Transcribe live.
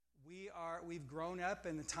we've grown up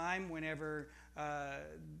in the time whenever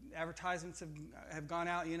advertisements have gone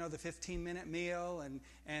out. You know, the 15-minute meal,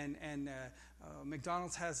 and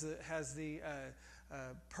McDonald's has the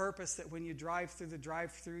purpose that when you drive through the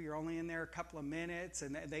drive-thru, you're only in there a couple of minutes,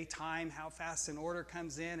 and they time how fast an order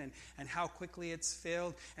comes in and how quickly it's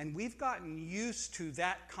filled. And we've gotten used to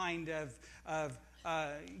that kind of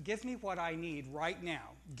give me what I need right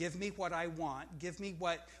now. Give me what I want. Give me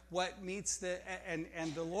what meets the...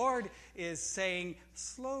 And the Lord is saying,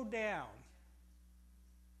 slow down.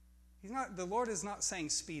 The Lord is not saying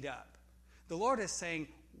speed up. The Lord is saying,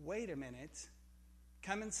 wait a minute.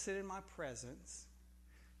 Come and sit in my presence.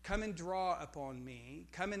 Come and draw upon me.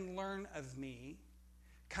 Come and learn of me.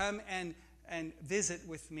 Come and visit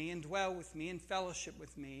with me and dwell with me and fellowship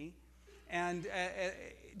with me. And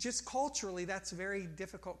just culturally, that's a very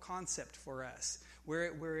difficult concept for us.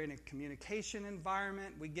 We're in a communication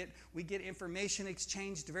environment. We get information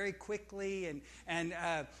exchanged very quickly, and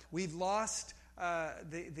we've lost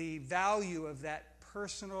the value of that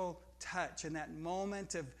personal touch and that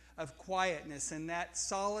moment of quietness and that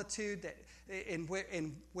solitude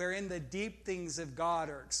wherein the deep things of God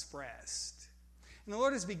are expressed. And the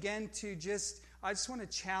Lord has begun to I just want to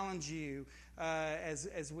challenge you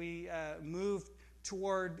as we move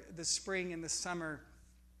toward the spring and the summer,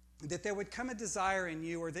 that there would come a desire in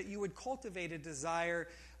you, or that you would cultivate a desire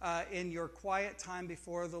in your quiet time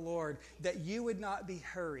before the Lord, that you would not be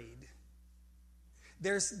hurried.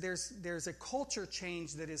 There's a culture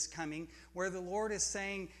change that is coming where the Lord is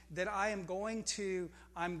saying that I'm going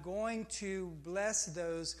to bless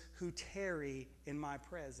those who tarry in my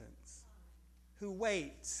presence, who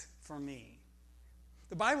wait for me.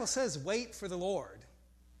 The Bible says, wait for the Lord.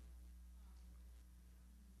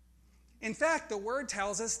 In fact, the Word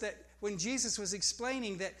tells us that when Jesus was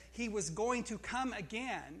explaining that He was going to come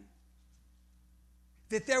again,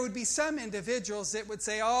 that there would be some individuals that would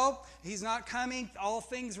say, oh, He's not coming. All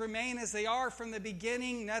things remain as they are from the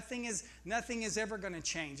beginning. Nothing is ever going to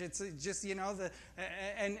change. It's just,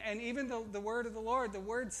 and even the word of the Lord, the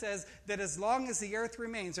Word says that as long as the earth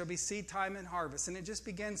remains, there'll be seed time and harvest. And it just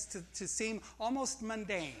begins to seem almost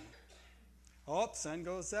mundane. Oh, sun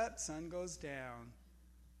goes up, sun goes down.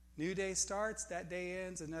 New day starts, that day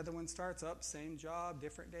ends, another one starts up, same job,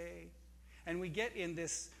 different day. And we get in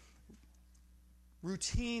this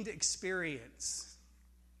routine experience.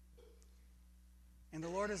 And the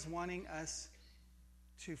Lord is wanting us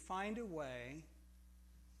to find a way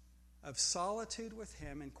of solitude with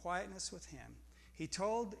Him and quietness with Him. He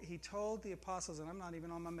told the apostles, and I'm not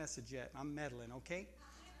even on my message yet, I'm meddling, okay?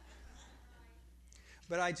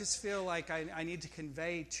 But I just feel like I need to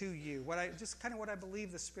convey to you what I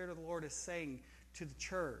believe the Spirit of the Lord is saying to the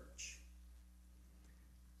church.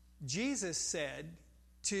 Jesus said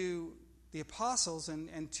to the apostles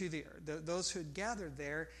and to those who had gathered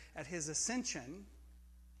there at His ascension,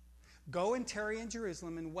 go and tarry in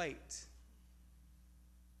Jerusalem and wait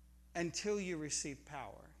until you receive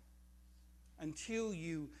power, until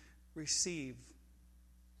you receive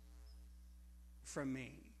from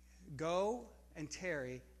me. Go and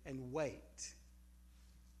tarry and wait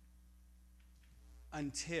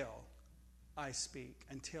until I speak,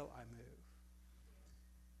 until I move.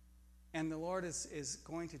 And the Lord is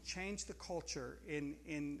going to change the culture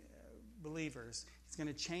in believers. He's going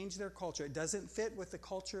to change their culture. It doesn't fit with the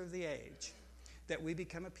culture of the age that we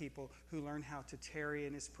become a people who learn how to tarry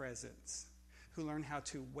in His presence, who learn how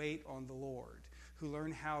to wait on the Lord, who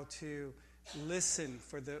learn how to listen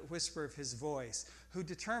for the whisper of His voice, who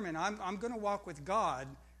determine I'm going to walk with God,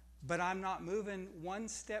 but I'm not moving one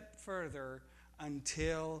step further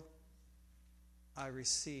until I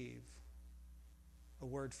receive a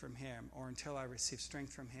word from Him, or until I receive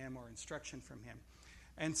strength from Him or instruction from Him.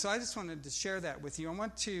 And so I just wanted to share that with you. I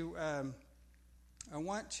want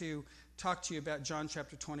to talk to you about John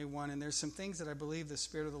chapter 21, and there's some things that I believe the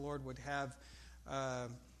Spirit of the Lord would have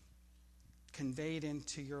conveyed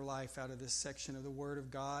into your life out of this section of the Word of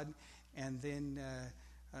God. And then,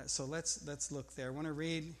 so let's look there. I want to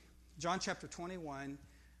read John chapter 21,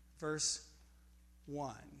 verse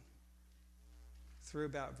 1 through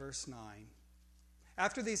about verse 9.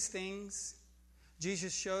 After these things,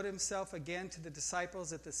 Jesus showed Himself again to the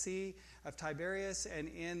disciples at the Sea of Tiberias and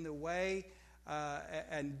in the way,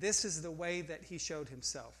 and this is the way that He showed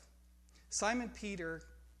Himself. Simon Peter,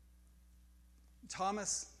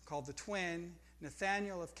 Thomas called the twin,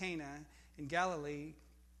 Nathanael of Cana in Galilee,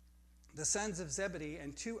 the sons of Zebedee,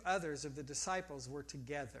 and two others of the disciples were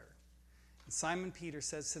together. And Simon Peter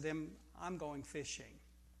says to them, I'm going fishing.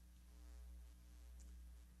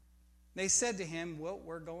 They said to him, well,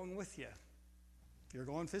 we're going with you. If you're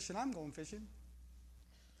going fishing, I'm going fishing.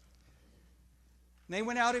 And they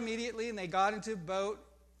went out immediately, and they got into a boat.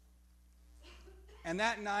 And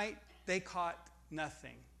that night, they caught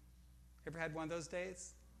nothing. Ever had one of those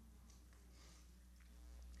days?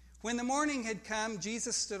 When the morning had come,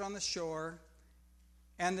 Jesus stood on the shore,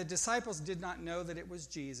 and the disciples did not know that it was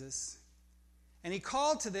Jesus. And he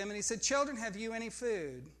called to them, and he said, "Children, have you any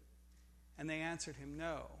food?" And they answered him,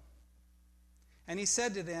 "No." And he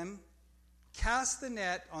said to them, "Cast the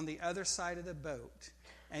net on the other side of the boat,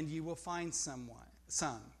 and you will find some."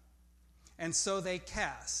 And so they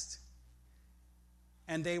cast,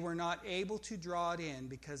 and they were not able to draw it in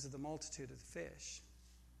because of the multitude of the fish.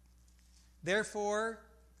 Therefore,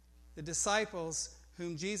 the disciples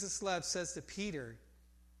whom Jesus loved says to Peter,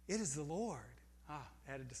 "It is the Lord." They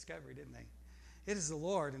had a discovery, didn't they? It is the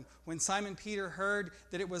Lord. And when Simon Peter heard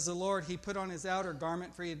that it was the Lord, he put on his outer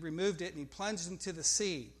garment, for he had removed it, and he plunged into the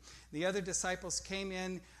sea. The other disciples came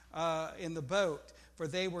in the boat, for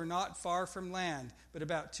they were not far from land, but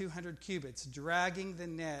about 200 cubits, dragging the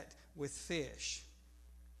net with fish.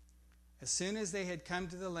 As soon as they had come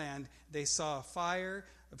to the land, they saw a fire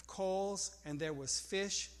of coals, and there was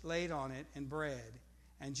fish laid on it and bread.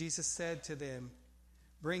 And Jesus said to them,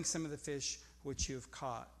 "Bring some of the fish which you have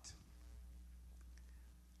caught."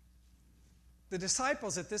 The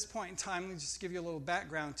disciples at this point in time, let me just give you a little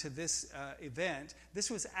background to this event. This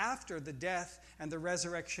was after the death and the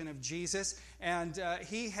resurrection of Jesus. And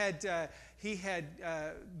he had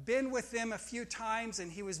been with them a few times,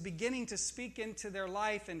 and he was beginning to speak into their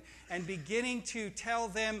life and beginning to tell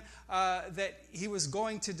them that he was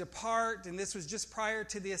going to depart. And this was just prior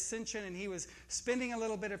to the ascension, and he was spending a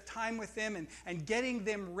little bit of time with them and getting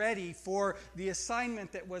them ready for the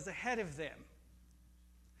assignment that was ahead of them.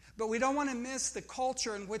 But we don't want to miss the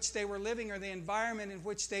culture in which they were living or the environment in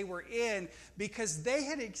which they were in, because they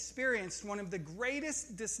had experienced one of the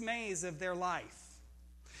greatest dismays of their life.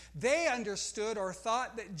 They understood or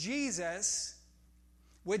thought that Jesus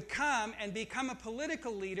would come and become a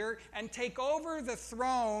political leader and take over the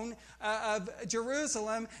throne of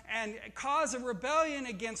Jerusalem and cause a rebellion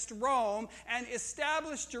against Rome and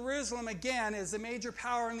establish Jerusalem again as a major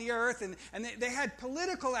power on the earth. And they had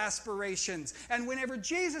political aspirations. And whenever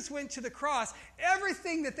Jesus went to the cross,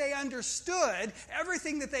 everything that they understood,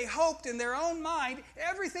 everything that they hoped in their own mind,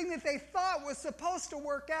 everything that they thought was supposed to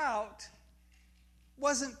work out,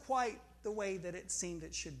 wasn't quite the way that it seemed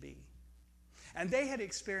it should be. And they had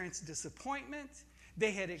experienced disappointment.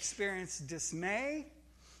 They had experienced dismay.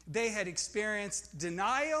 They had experienced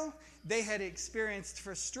denial. They had experienced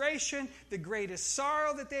frustration, the greatest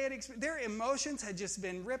sorrow that they had experienced. Their emotions had just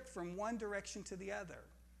been ripped from one direction to the other.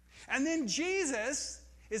 And then Jesus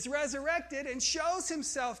is resurrected and shows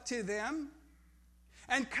himself to them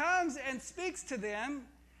and comes and speaks to them.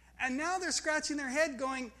 And now they're scratching their head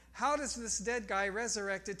going, how does this dead guy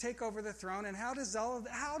resurrected take over the throne, and how does all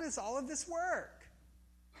of this work?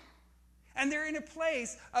 And they're in a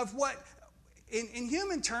place of what, in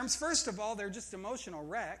human terms, first of all, they're just emotional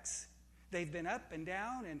wrecks. They've been up and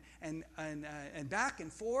down and back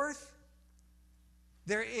and forth.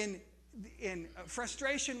 They're in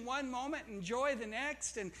frustration one moment and joy the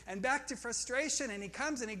next, and back to frustration, and he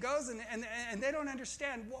comes and he goes, and they don't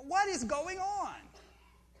understand what is going on.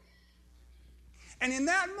 And in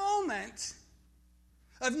that moment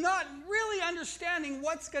of not really understanding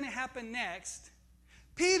what's going to happen next,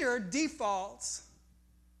 Peter defaults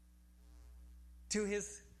to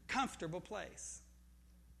his comfortable place.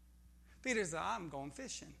 Peter says, "I'm going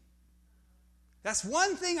fishing. That's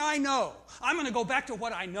one thing I know. I'm going to go back to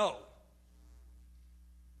what I know.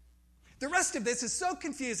 The rest of this is so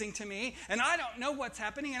confusing to me, and I don't know what's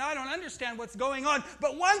happening, and I don't understand what's going on.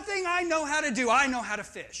 But one thing I know how to do, I know how to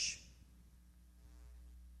fish.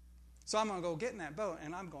 So I'm going to go get in that boat,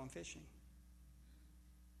 and I'm going fishing.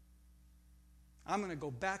 I'm going to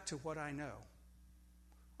go back to what I know.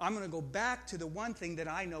 I'm going to go back to the one thing that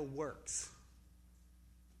I know works."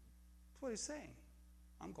 That's what he's saying.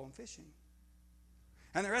 I'm going fishing.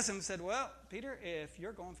 And the rest of them said, "Well, Peter, if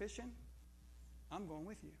you're going fishing, I'm going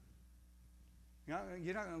with you.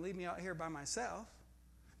 You're not going to leave me out here by myself.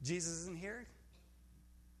 Jesus isn't here.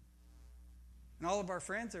 And all of our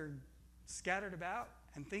friends are scattered about.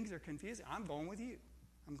 And things are confusing. I'm going with you.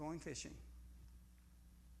 I'm going fishing."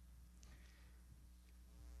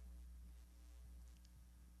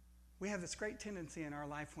 We have this great tendency in our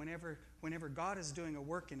life whenever God is doing a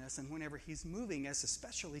work in us, and whenever he's moving us,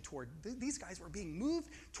 especially toward, these guys were being moved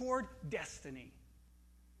toward destiny.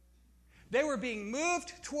 They were being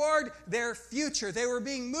moved toward their future. They were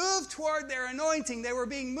being moved toward their anointing. They were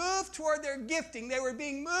being moved toward their gifting. They were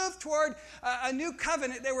being moved toward a new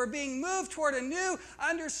covenant. They were being moved toward a new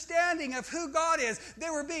understanding of who God is. They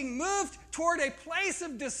were being moved toward a place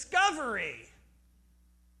of discovery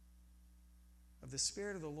of the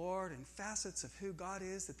Spirit of the Lord and facets of who God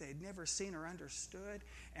is that they had never seen or understood,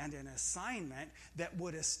 and an assignment that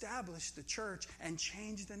would establish the church and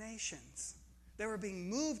change the nations. They were being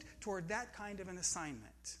moved toward that kind of an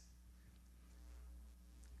assignment.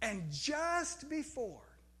 And just before,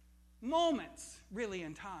 moments really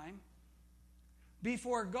in time,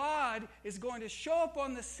 before God is going to show up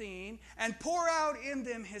on the scene and pour out in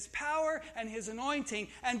them His power and His anointing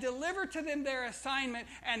and deliver to them their assignment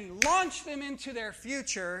and launch them into their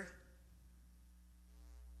future,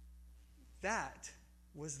 that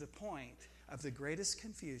was the point of the greatest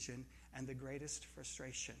confusion and the greatest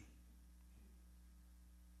frustration.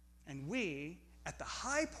 And we, at the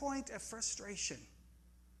high point of frustration,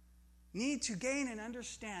 need to gain an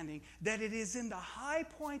understanding that it is in the high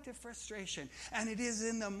point of frustration, and it is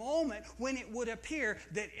in the moment when it would appear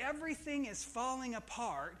that everything is falling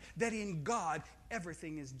apart, that in God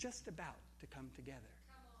everything is just about to come together.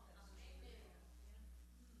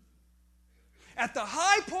 At the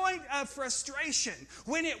high point of frustration,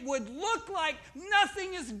 when it would look like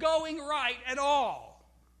nothing is going right at all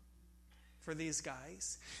for these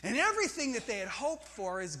guys, and everything that they had hoped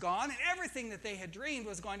for is gone, and everything that they had dreamed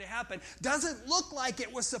was going to happen doesn't look like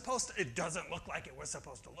it was supposed to. It doesn't look like it was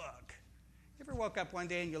supposed to look. You ever woke up one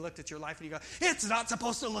day and you looked at your life and you go, it's not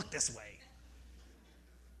supposed to look this way.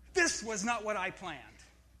 This was not what I planned.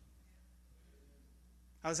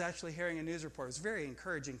 I was actually hearing a news report. It was very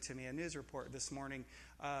encouraging to me, a news report this morning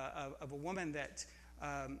of a woman that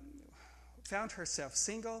found herself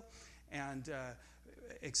single and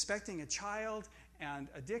expecting a child and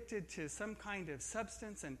addicted to some kind of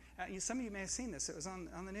substance. And some of you may have seen this. It was on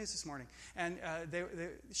the news this morning. And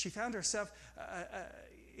she found herself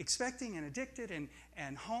expecting and addicted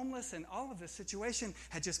and homeless, and all of the situation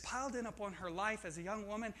had just piled in upon her life as a young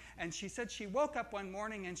woman. And she said she woke up one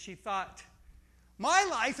morning and she thought, my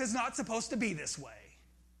life is not supposed to be this way.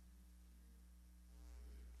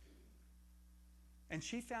 And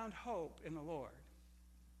she found hope in the Lord.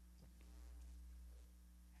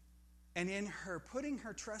 And in her putting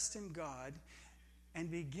her trust in God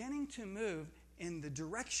and beginning to move in the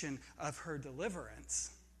direction of her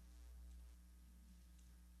deliverance,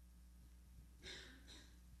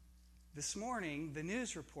 this morning the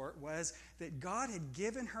news report was that God had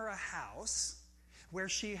given her a house where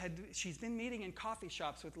she's been meeting in coffee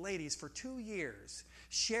shops with ladies for 2 years,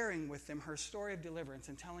 sharing with them her story of deliverance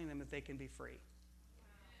and telling them that they can be free.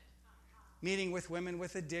 Meeting with women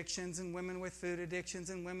with addictions and women with food addictions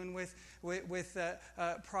and women with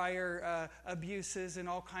prior abuses and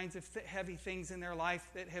all kinds of heavy things in their life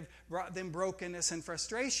that have brought them brokenness and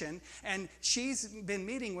frustration. And she's been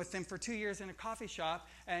meeting with them for 2 years in a coffee shop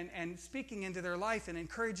and speaking into their life and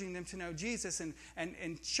encouraging them to know Jesus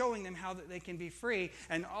and showing them how that they can be free.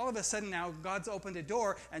 And all of a sudden now God's opened a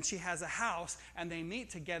door and she has a house and they meet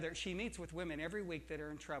together. She meets with women every week that are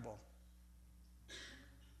in trouble.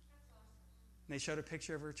 They showed a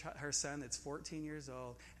picture of her son that's 14 years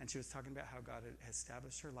old, and she was talking about how God had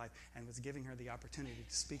established her life and was giving her the opportunity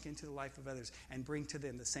to speak into the life of others and bring to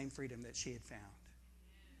them the same freedom that she had found.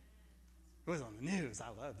 It was on the news. I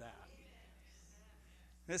love that.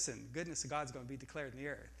 Listen, the goodness of God's going to be declared in the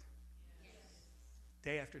earth.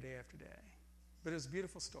 Day after day after day. But it was a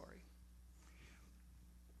beautiful story.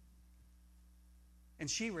 And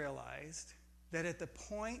she realized that at the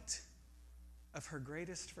point of her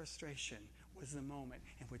greatest frustration was the moment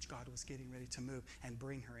in which God was getting ready to move and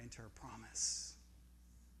bring her into her promise.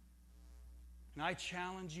 And I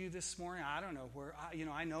challenge you this morning. I don't know where,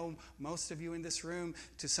 I know most of you in this room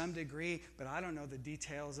to some degree, but I don't know the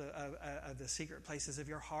details of the secret places of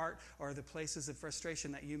your heart or the places of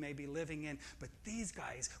frustration that you may be living in. But these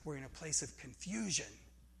guys were in a place of confusion.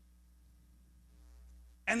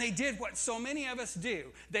 And they did what so many of us do.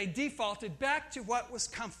 They defaulted back to what was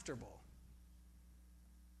comfortable.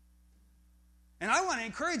 And I want to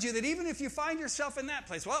encourage you that even if you find yourself in that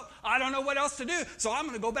place, well, I don't know what else to do, so I'm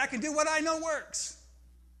going to go back and do what I know works.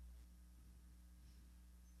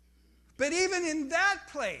 But even in that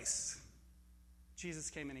place, Jesus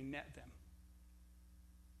came and he met them.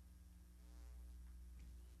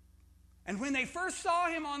 And when they first saw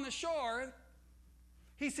him on the shore,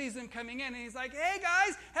 he sees them coming in and he's like, hey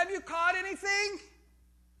guys, have you caught anything? And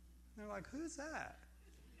they're like, who's that?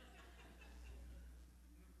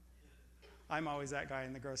 I'm always that guy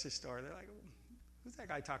in the grocery store. They're like, who's that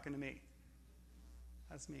guy talking to me?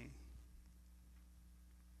 That's me.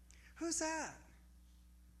 Who's that?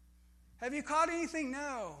 Have you caught anything?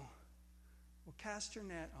 No. Well, cast your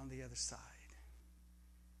net on the other side.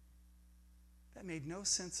 That made no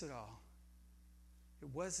sense at all. It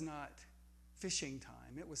was not fishing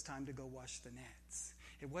time. It was time to go wash the nets.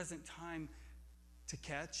 It wasn't time to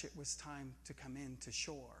catch. It was time to come in to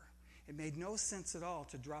shore. It made no sense at all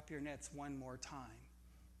to drop your nets one more time.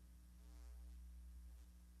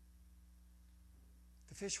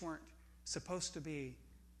 The fish weren't supposed to be,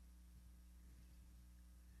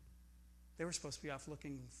 they were supposed to be off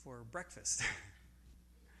looking for breakfast.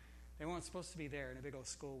 They weren't supposed to be there in a big old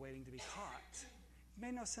school waiting to be caught. It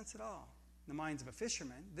made no sense at all. In the minds of a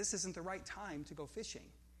fisherman, this isn't the right time to go fishing.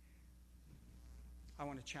 I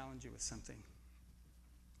want to challenge you with something.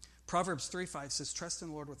 Proverbs 3:5 says, trust in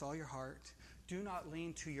the Lord with all your heart. Do not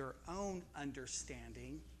lean to your own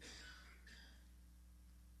understanding.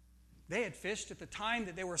 They had fished at the time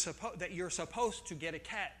that that you're supposed to get a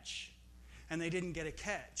catch, and they didn't get a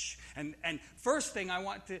catch. And first thing I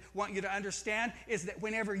want you to understand is that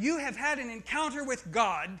whenever you have had an encounter with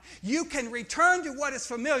God, you can return to what is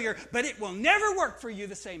familiar, but it will never work for you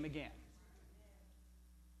the same again.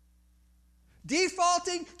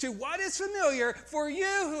 Defaulting to what is familiar for you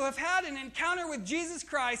who have had an encounter with Jesus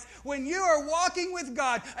Christ, when you are walking with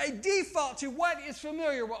God, a default to what is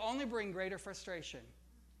familiar will only bring greater frustration.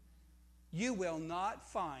 You will not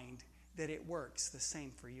find that it works the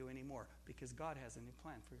same for you anymore, because God has a new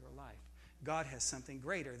plan for your life. God has something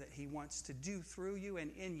greater that He wants to do through you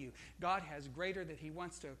and in you. God has greater that He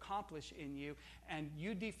wants to accomplish in you, and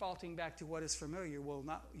you defaulting back to what is familiar you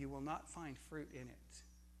will not find fruit in it.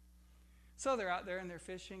 So they're out there and they're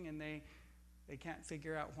fishing, and they can't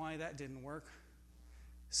figure out why that didn't work.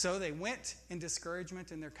 So they went in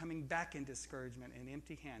discouragement, and they're coming back in discouragement and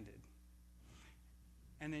empty-handed.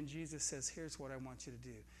 And then Jesus says, here's what I want you to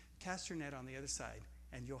do. Cast your net on the other side,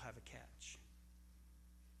 and you'll have a catch.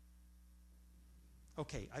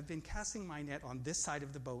 Okay, I've been casting my net on this side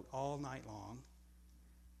of the boat all night long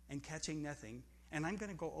and catching nothing, and I'm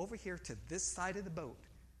going to go over here to this side of the boat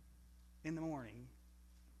in the morning,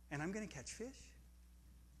 and I'm going to catch fish?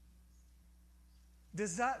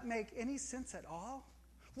 Does that make any sense at all?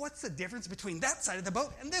 What's the difference between that side of the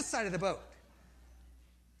boat and this side of the boat?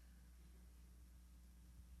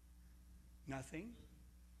 Nothing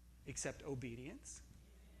except obedience.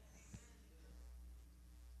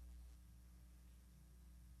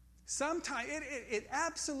 Sometimes it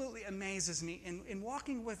absolutely amazes me in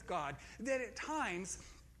walking with God that at times,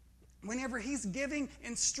 whenever He's giving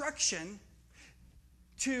instruction,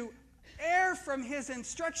 to err from His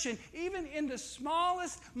instruction, even in the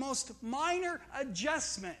smallest, most minor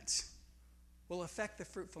adjustment, will affect the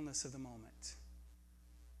fruitfulness of the moment.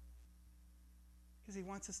 Because He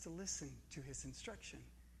wants us to listen to His instruction.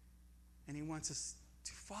 And He wants us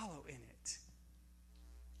to follow in it.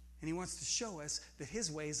 And He wants to show us that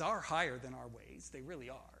His ways are higher than our ways. They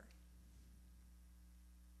really are.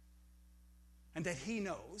 And that He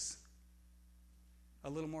knows a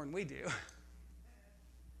little more than we do.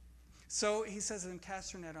 So He says to them,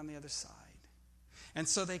 cast your net on the other side. And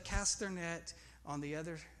so they cast their net on the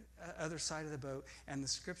other side of the boat, and the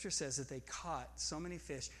scripture says that they caught so many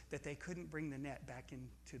fish that they couldn't bring the net back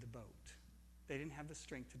into the boat. They didn't have the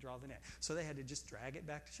strength to draw the net, so they had to just drag it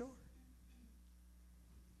back to shore.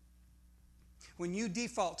 When you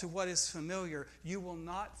default to what is familiar, you will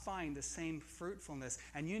not find the same fruitfulness,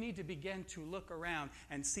 and you need to begin to look around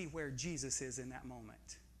and see where Jesus is in that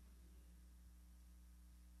moment.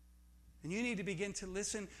 And you need to begin to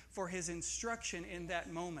listen for His instruction in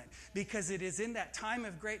that moment, because it is in that time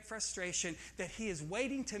of great frustration that He is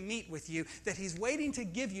waiting to meet with you, that He's waiting to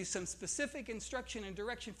give you some specific instruction and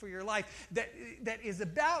direction for your life that is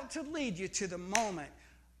about to lead you to the moment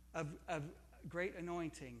of great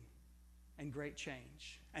anointing and great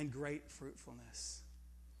change and great fruitfulness.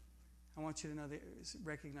 I want you to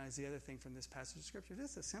recognize the other thing from this passage of Scripture.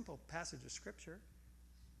 This is a simple passage of Scripture.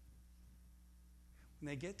 When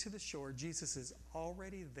they get to the shore, Jesus is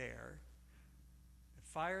already there. The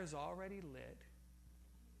fire is already lit.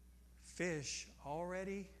 Fish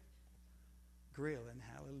already grilling,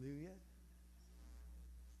 hallelujah.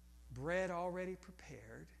 Bread already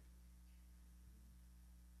prepared.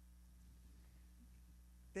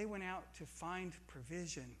 They went out to find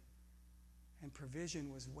provision, and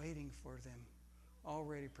provision was waiting for them,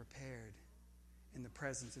 already prepared in the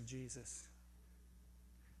presence of Jesus.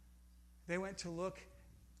 They went to look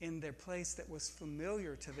in their place that was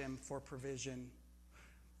familiar to them for provision.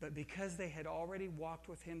 But because they had already walked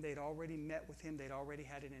with Him, they'd already met with Him, they'd already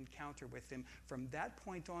had an encounter with Him, from that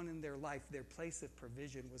point on in their life, their place of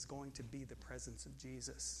provision was going to be the presence of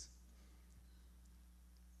Jesus.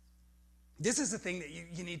 This is the thing that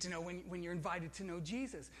you need to know when you're invited to know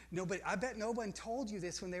Jesus. I bet no one told you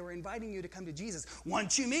this when they were inviting you to come to Jesus.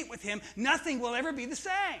 Once you meet with him, nothing will ever be the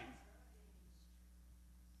same.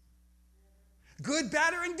 Good,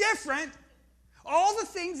 bad, or indifferent, all the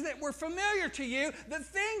things that were familiar to you, the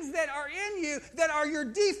things that are in you, that are your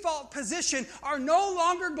default position, are no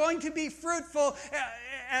longer going to be fruitful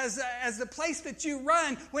as the place that you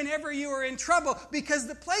run whenever you are in trouble, because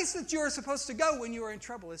the place that you are supposed to go when you are in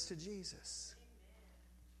trouble is to Jesus.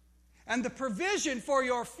 And the provision for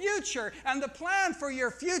your future, and the plan for your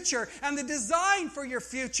future, and the design for your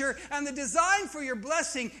future, and the design for your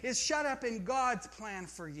blessing is shut up in God's plan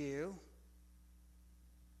for you.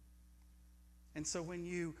 And so when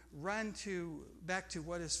you run back to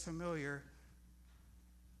what is familiar,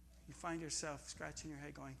 you find yourself scratching your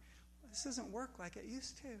head going, this doesn't work like it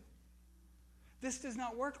used to. This does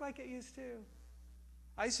not work like it used to.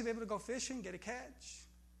 I used to be able to go fishing, get a catch,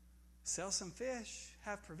 sell some fish,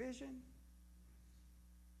 have provision.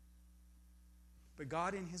 But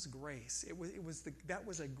God in his grace, that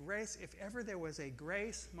was a grace, if ever there was a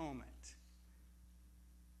grace moment,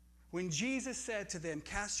 when Jesus said to them,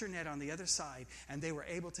 cast your net on the other side, and they were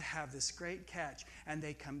able to have this great catch, and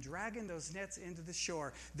they come dragging those nets into the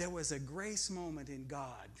shore, there was a grace moment in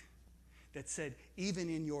God that said, even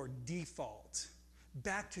in your default,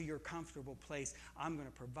 back to your comfortable place, I'm going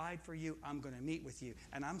to provide for you, I'm going to meet with you,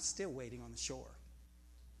 and I'm still waiting on the shore.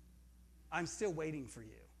 I'm still waiting for you.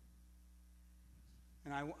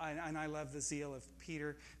 And I love the zeal of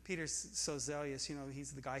Peter. Peter's so zealous. You know,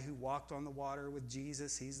 he's the guy who walked on the water with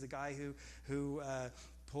Jesus. He's the guy who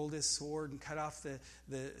pulled his sword and cut off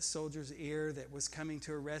the soldier's ear that was coming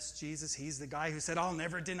to arrest Jesus. He's the guy who said, I'll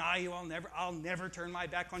never deny you. I'll never turn my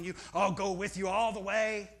back on you. I'll go with you all the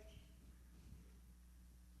way.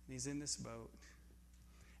 And he's in this boat.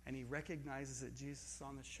 And he recognizes that Jesus is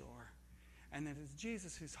on the shore. And that it's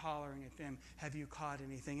Jesus who's hollering at them, have you caught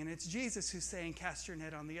anything? And it's Jesus who's saying, cast your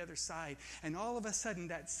net on the other side. And all of a sudden,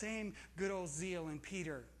 that same good old zeal in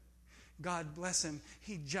Peter, God bless him,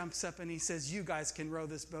 he jumps up and he says, you guys can row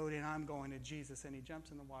this boat in, I'm going to Jesus. And he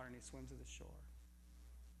jumps in the water and he swims to the shore.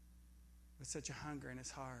 With such a hunger in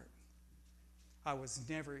his heart.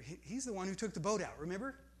 He's the one who took the boat out,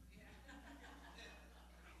 remember?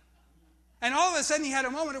 And all of a sudden he had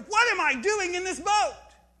a moment of, what am I doing in this boat?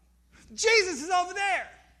 Jesus is over there.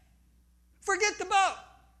 Forget the boat.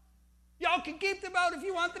 Y'all can keep the boat if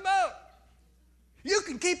you want the boat. You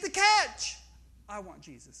can keep the catch. I want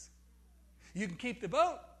Jesus. You can keep the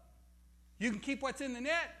boat. You can keep what's in the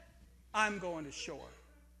net. I'm going to shore.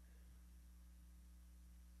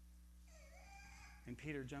 And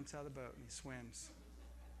Peter jumps out of the boat and he swims.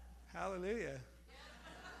 Hallelujah.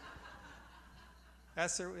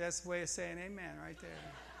 That's the way of saying amen right there.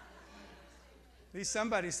 At least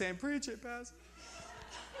somebody's saying, preach it, Pastor.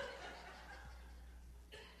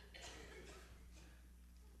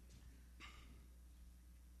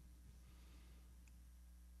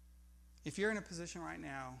 If you're in a position right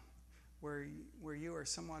now where you are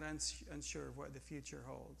somewhat unsure of what the future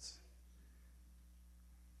holds,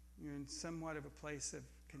 you're in somewhat of a place of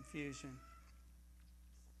confusion,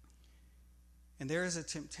 and there is a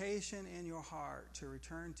temptation in your heart to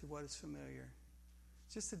return to what is familiar,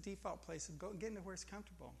 it's just a default place of getting to where it's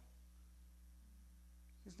comfortable.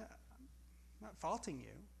 I'm not faulting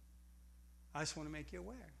you. I just want to make you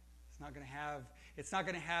aware. It's not going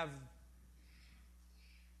to have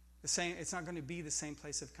the same. It's not going to be the same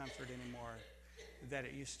place of comfort anymore that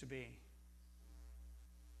it used to be.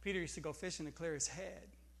 Peter used to go fishing to clear his head.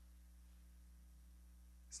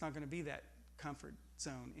 It's not going to be that comfort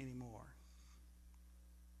zone anymore.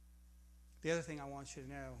 The other thing I want you to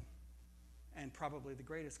know, and probably the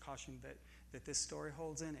greatest caution that this story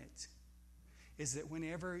holds in it, is that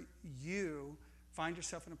whenever you find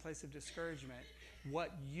yourself in a place of discouragement,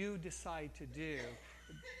 what you decide to do,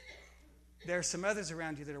 there are some others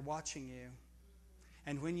around you that are watching you.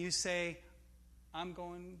 And when you say, I'm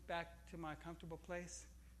going back to my comfortable place,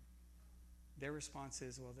 their response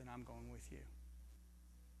is, well, then I'm going with you.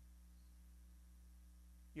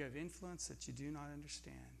 You have influence that you do not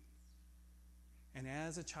understand. And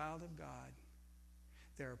as a child of God,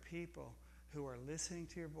 there are people who are listening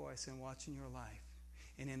to your voice and watching your life.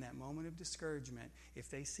 And in that moment of discouragement, if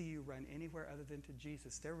they see you run anywhere other than to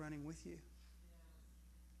Jesus, they're running with you.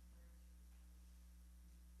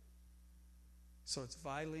 So it's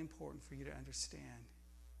vitally important for you to understand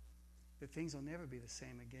that things will never be the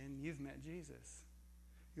same again. You've met Jesus.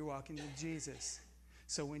 You're walking with Jesus.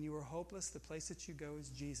 So when you are hopeless, the place that you go is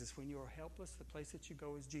Jesus. When you are helpless, the place that you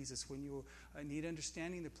go is Jesus. When you need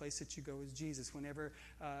understanding, the place that you go is Jesus. Whenever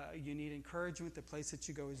you need encouragement, the place that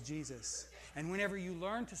you go is Jesus. And whenever you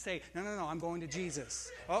learn to say, no, I'm going to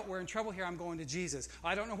Jesus. Oh, we're in trouble here, I'm going to Jesus.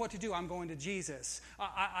 I don't know what to do, I'm going to Jesus.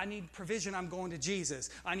 I need provision, I'm going to Jesus.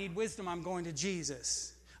 I need wisdom, I'm going to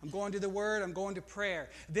Jesus. I'm going to the Word, I'm going to prayer.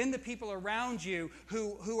 Then the people around you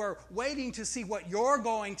who are waiting to see what you're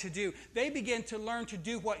going to do, they begin to learn to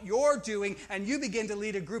do what you're doing, and you begin to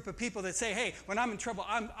lead a group of people that say, hey, when I'm in trouble,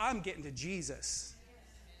 I'm getting to Jesus.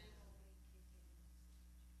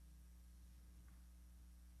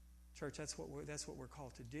 Church, that's what we're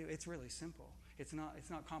called to do. It's really simple. It's not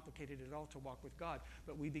complicated at all to walk with God,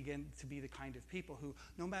 but we begin to be the kind of people who,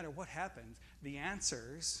 no matter what happens, the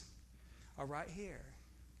answers are right here.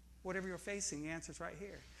 Whatever you're facing, the answer's right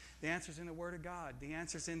here. The answer's in the Word of God. The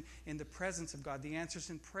answer's in the presence of God. The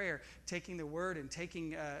answer's in prayer, taking the Word and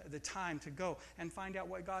taking the time to go and find out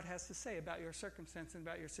what God has to say about your circumstance and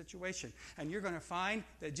about your situation. And you're going to find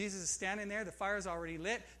that Jesus is standing there. The fire's already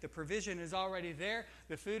lit. The provision is already there.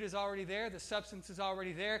 The food is already there. The substance is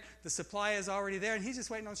already there. The supply is already there. And he's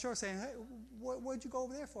just waiting on the shore saying, hey, what'd you go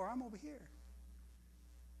over there for? I'm over here.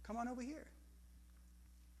 Come on over here.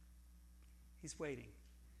 He's waiting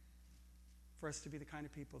for us to be the kind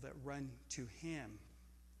of people that run to Him.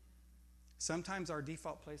 Sometimes our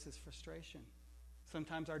default place is frustration.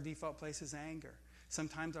 Sometimes our default place is anger.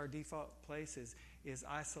 Sometimes our default place is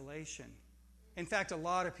isolation. In fact, a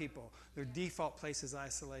lot of people, their default place is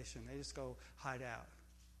isolation. They just go hide out.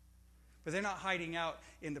 But they're not hiding out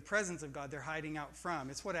in the presence of God. They're hiding out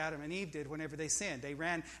from. It's what Adam and Eve did whenever they sinned. They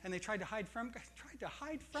ran and they tried to hide from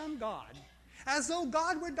God, as though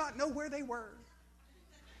God would not know where they were.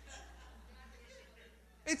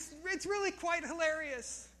 It's really quite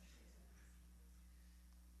hilarious.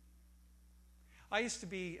 I used to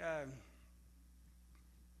be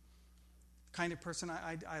kind of person,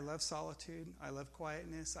 I love solitude. I love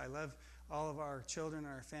quietness. I love all of our children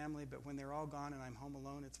and our family, but when they're all gone and I'm home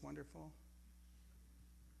alone, it's wonderful.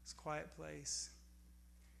 It's a quiet place.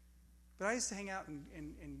 But I used to hang out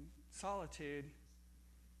in solitude,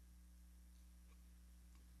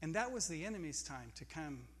 and that was the enemy's time to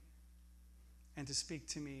come and to speak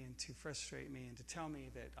to me and to frustrate me and to tell me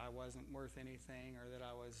that I wasn't worth anything or that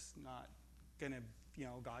I was not going to,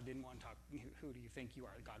 God didn't want to talk. Who do you think you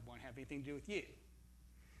are? God won't have anything to do with you.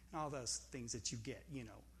 And all those things that you get,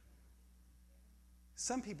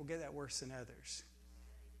 Some people get that worse than others.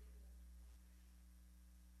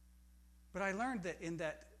 But I learned that in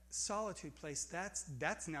that solitude place, that's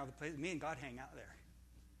now the place, me and God hang out there.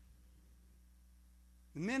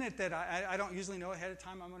 The minute that I don't usually know ahead of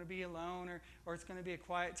time I'm going to be alone or it's going to be a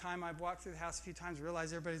quiet time, I've walked through the house a few times,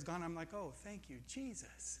 realized everybody's gone, I'm like, oh, thank you,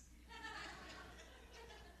 Jesus.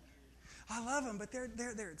 I love them, but they're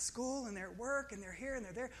at school and they're at work and they're here and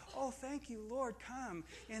they're there. Oh, thank you, Lord, come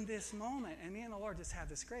in this moment. And me and the Lord just have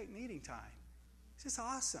this great meeting time. It's just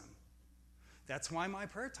awesome. That's why my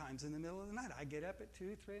prayer time's in the middle of the night. I get up at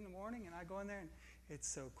 2, 3 in the morning and I go in there and it's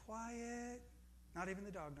so quiet. Not even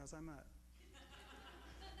the dog knows I'm up.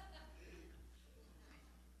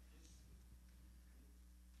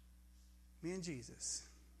 Me and Jesus.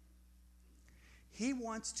 He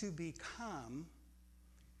wants to become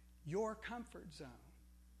your comfort zone.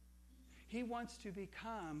 He wants to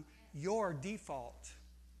become your default.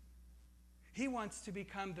 He wants to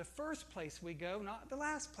become the first place we go, not the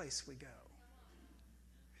last place we go.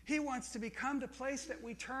 He wants to become the place that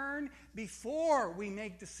we turn before we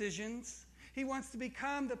make decisions. He wants to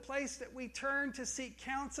become the place that we turn to seek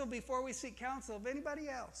counsel before we seek counsel of anybody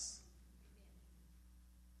else.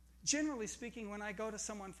 Generally speaking, when I go to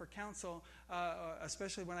someone for counsel,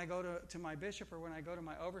 especially when I go to my bishop or when I go to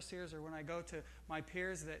my overseers or when I go to my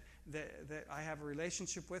peers that I have a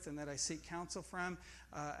relationship with and that I seek counsel from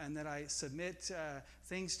and that I submit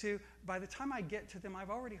things to, by the time I get to them,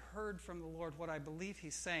 I've already heard from the Lord what I believe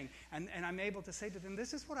He's saying. And I'm able to say to them,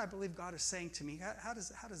 this is what I believe God is saying to me. How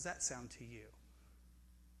does that sound to you?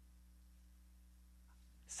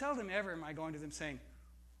 Seldom ever am I going to them saying,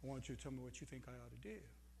 I want you to tell me what you think I ought to do.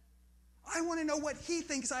 I want to know what He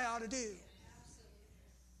thinks I ought to do.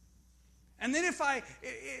 And then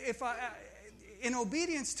in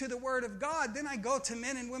obedience to the Word of God, then I go to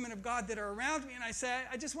men and women of God that are around me and I say,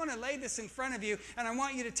 I just want to lay this in front of you and I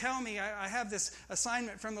want you to tell me I have this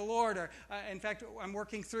assignment from the Lord. Or, in fact, I'm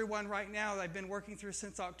working through one right now that I've been working through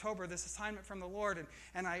since October, this assignment from the Lord.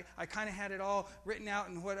 And I kind of had it all written out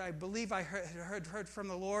in what I believe I heard from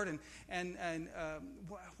the Lord and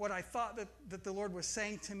what I thought that the Lord was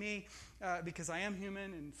saying to me. Because I am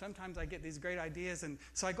human and sometimes I get these great ideas. And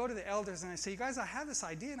so I go to the elders and I say, you guys, I have this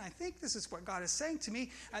idea and I think this is what God is saying to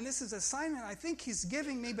me. And this is an assignment I think He's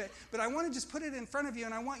giving me. But I want to just put it in front of you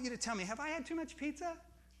and I want you to tell me, have I had too much pizza?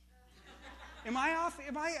 Am I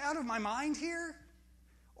out of my mind here?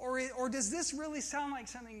 Or does this really sound like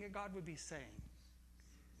something that God would be saying?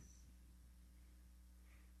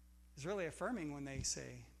 It's really affirming when they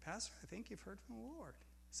say, Pastor, I think you've heard from the Lord.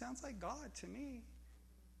 Sounds like God to me.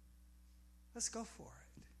 Let's go for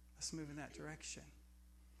it. Let's move in that direction.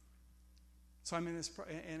 So I'm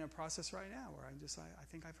in a process right now where I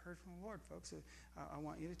think I've heard from the Lord, folks. I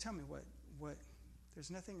want you to tell me what.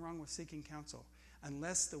 There's nothing wrong with seeking counsel,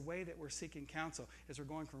 unless the way that we're seeking counsel is we're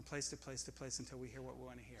going from place to place to place until we hear what we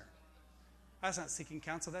want to hear. That's not seeking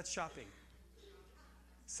counsel. That's shopping.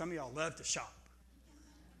 Some of y'all love to shop,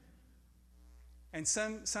 and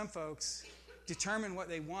some folks determine what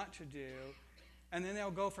they want to do. And then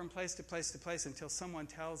they'll go from place to place to place until someone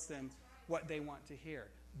tells them what they want to hear.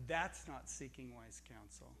 That's not seeking wise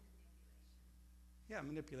counsel. Yeah,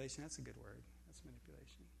 manipulation, that's a good word. That's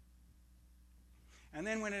manipulation. And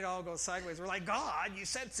then when it all goes sideways, we're like, God, you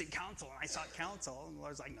said seek counsel, and I sought counsel. And the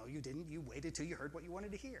Lord's like, no, you didn't. You waited till you heard what you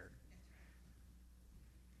wanted to hear.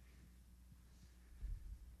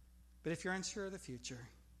 But if you're unsure of the future,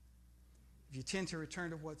 if you tend to return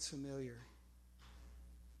to what's familiar,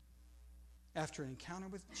 after an encounter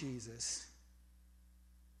with Jesus,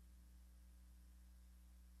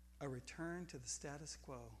 a return to the status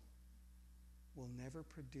quo will never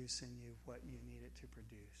produce in you what you need it to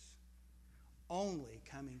produce. Only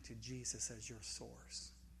coming to Jesus as your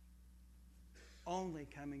source, only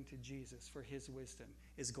coming to Jesus for His wisdom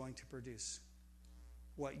is going to produce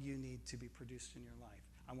what you need to be produced in your life.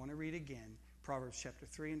 I want to read again Proverbs chapter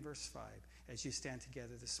 3 and verse 5 as you stand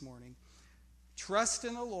together this morning. Trust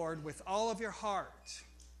in the Lord with all of your heart.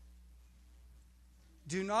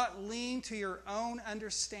 Do not lean to your own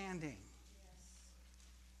understanding.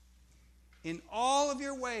 In all of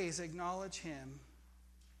your ways acknowledge Him,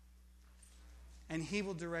 and He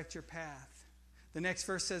will direct your path. The next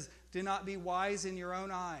verse says, do not be wise in your own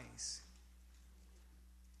eyes.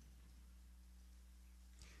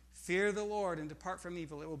 Fear the Lord and depart from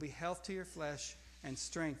evil. It will be health to your flesh and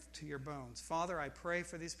strength to your bones. Father, I pray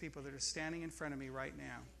for these people that are standing in front of me right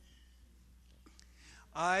now.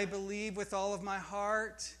 I believe with all of my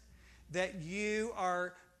heart that you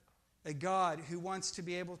are a God who wants to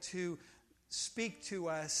be able to speak to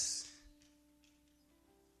us,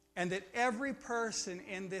 and that every person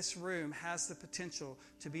in this room has the potential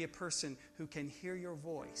to be a person who can hear your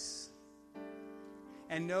voice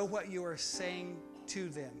and know what you are saying to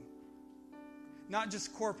them. Not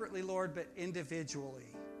just corporately, Lord, but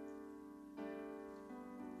individually.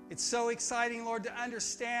 It's so exciting, Lord, to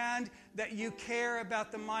understand that you care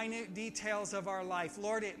about the minute details of our life.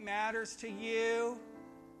 Lord, it matters to you.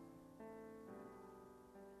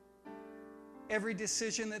 Every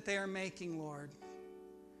decision that they are making, Lord.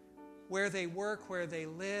 Where they work, where they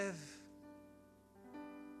live.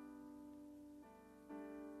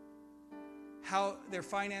 How their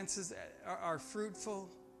finances are fruitful.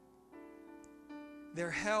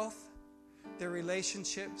 Their health, their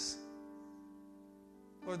relationships.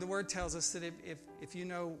 Lord, the Word tells us that if you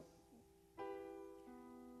know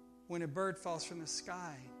when a bird falls from the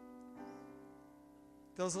sky,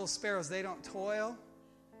 those little sparrows, they don't toil.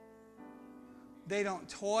 They don't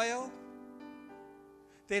toil.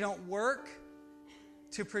 They don't work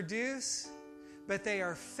to produce, but they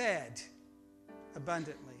are fed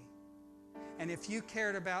abundantly. And if you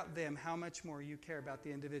cared about them, how much more you care about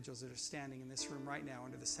the individuals that are standing in this room right now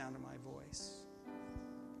under the sound of my voice.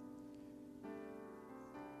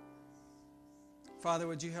 Father,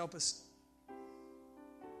 would you help us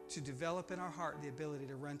to develop in our heart the ability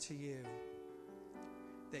to run to you,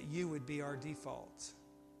 that you would be our default,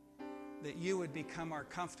 that you would become our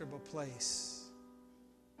comfortable place,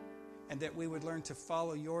 and that we would learn to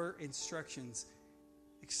follow your instructions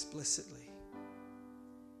explicitly.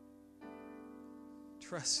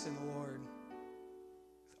 Trust in the Lord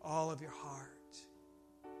with all of your heart.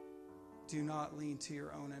 Do not lean to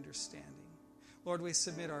your own understanding. Lord, we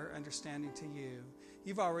submit our understanding to you.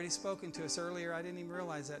 You've already spoken to us earlier. I didn't even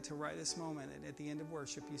realize that till right this moment. And at the end of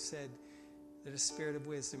worship, you said that a spirit of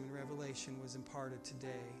wisdom and revelation was imparted today.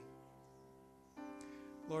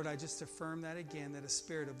 Lord, I just affirm that again, that a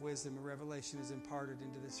spirit of wisdom and revelation is imparted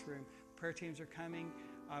into this room. Prayer teams are coming.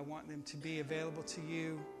 I want them to be available to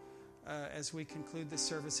you as we conclude this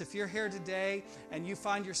service. If you're here today and you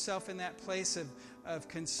find yourself in that place of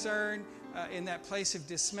concern, in that place of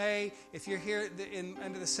dismay, if you're here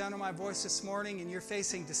under the sound of my voice this morning and you're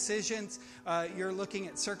facing decisions, you're looking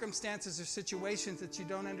at circumstances or situations that you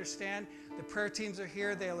don't understand, the prayer teams are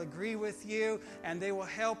here. They'll agree with you and they will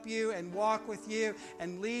help you and walk with you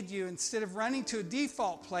and lead you. Instead of running to a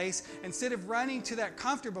default place, instead of running to that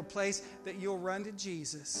comfortable place, that you'll run to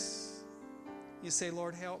Jesus. You say,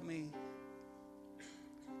 Lord, help me.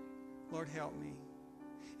 Lord, help me.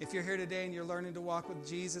 If you're here today and you're learning to walk with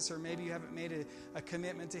Jesus, or maybe you haven't made a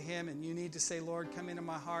commitment to Him and you need to say, Lord, come into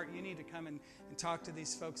my heart, you need to come and talk to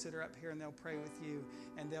these folks that are up here, and they'll pray with you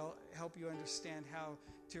and they'll help you understand how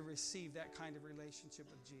to receive that kind of relationship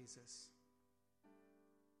with Jesus.